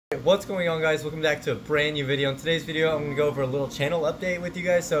What's going on, guys? Welcome back to a brand new video. In today's video, I'm going to go over a little channel update with you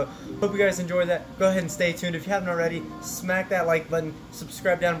guys, so hope you guys enjoyed that. Go ahead and stay tuned. If you haven't already, smack that like button,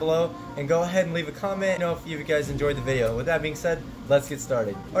 subscribe down below, and go ahead and leave a comment. If you guys enjoyed the video. With that being said, let's get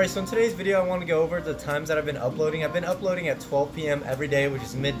started. Alright, so in today's video, I want to go over the times that I've been uploading. I've been uploading at 12 p.m. every day, which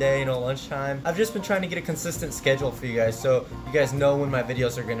is midday, lunchtime. I've just been trying to get a consistent schedule for you guys, so you guys know when my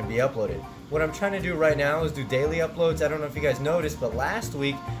videos are going to be uploaded. What I'm trying to do right now is do daily uploads. I don't know if you guys noticed, but last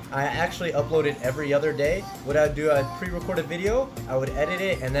week I actually uploaded every other day. What I'd do, I'd pre-record a video, I would edit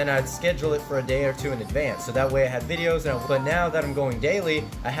it, and then I'd schedule it for a day or two in advance. So that way I had videos. But now that I'm going daily,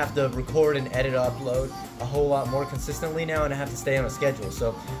 I have to record and edit, upload a whole lot more consistently now, and I have to stay on a schedule.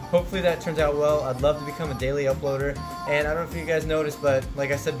 So hopefully that turns out well. I'd love to become a daily uploader. And I don't know if you guys noticed, but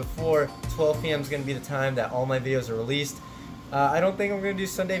like I said before, 12 p.m. is going to be the time that all my videos are released. I don't think I'm going to do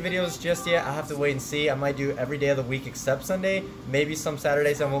Sunday videos just yet. I'll have to wait and see. I might do every day of the week except Sunday. Maybe some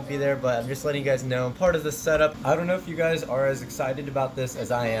Saturdays I won't be there, but I'm just letting you guys know. Part of the setup. I don't know if you guys are as excited about this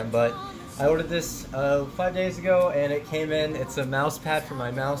as I am, but I ordered this 5 days ago and it came in. It's a mouse pad for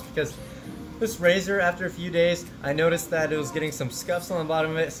my mouse because this razor, after a few days, I noticed that it was getting some scuffs on the bottom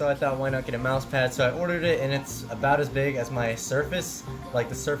of it, so I thought, why not get a mouse pad? So I ordered it, and it's about as big as my Surface, like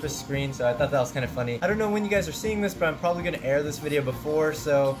the Surface screen, so I thought that was kind of funny. I don't know when you guys are seeing this, but I'm probably going to air this video before,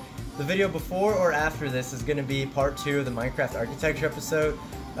 so the video before or after this is going to be part 2 of the Minecraft architecture episode.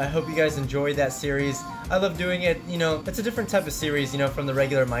 I hope you guys enjoyed that series. I love doing it. It's a different type of series, from the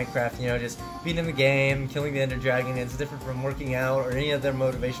regular Minecraft, just beating the game, killing the Ender Dragon. It's different from working out or any other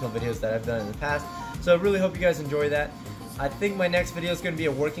motivational videos that I've done in the past. So I really hope you guys enjoy that. I think my next video is going to be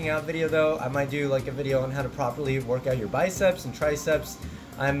a working out video though. I might do like a video on how to properly work out your biceps and triceps.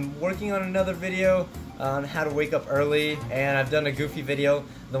 I'm working on another video on how to wake up early, and I've done a goofy video.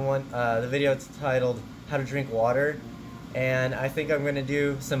 The video is titled How to Drink Water. And I think I'm going to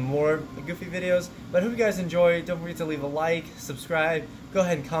do some more goofy videos. But I hope you guys enjoy. Don't forget to leave a like, subscribe, go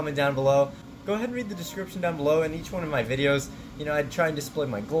ahead and comment down below. Go ahead and read the description down below in each one of my videos. I try and display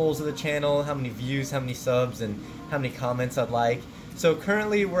my goals of the channel, how many views, how many subs, and how many comments I'd like. So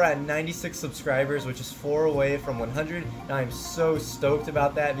currently we're at 96 subscribers, which is 4 away from 100. And I'm so stoked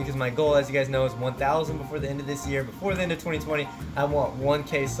about that because my goal, as you guys know, is 1,000 before the end of this year. Before the end of 2020, I want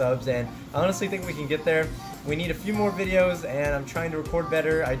 1K subs, and I honestly think we can get there. We need a few more videos, and I'm trying to record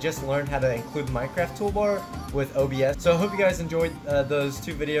better. I just learned how to include the Minecraft toolbar with OBS. So I hope you guys enjoyed those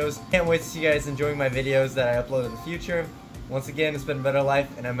 2 videos. Can't wait to see you guys enjoying my videos that I upload in the future. Once again, it's been a better life,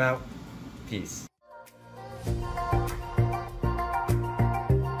 and I'm out. Peace.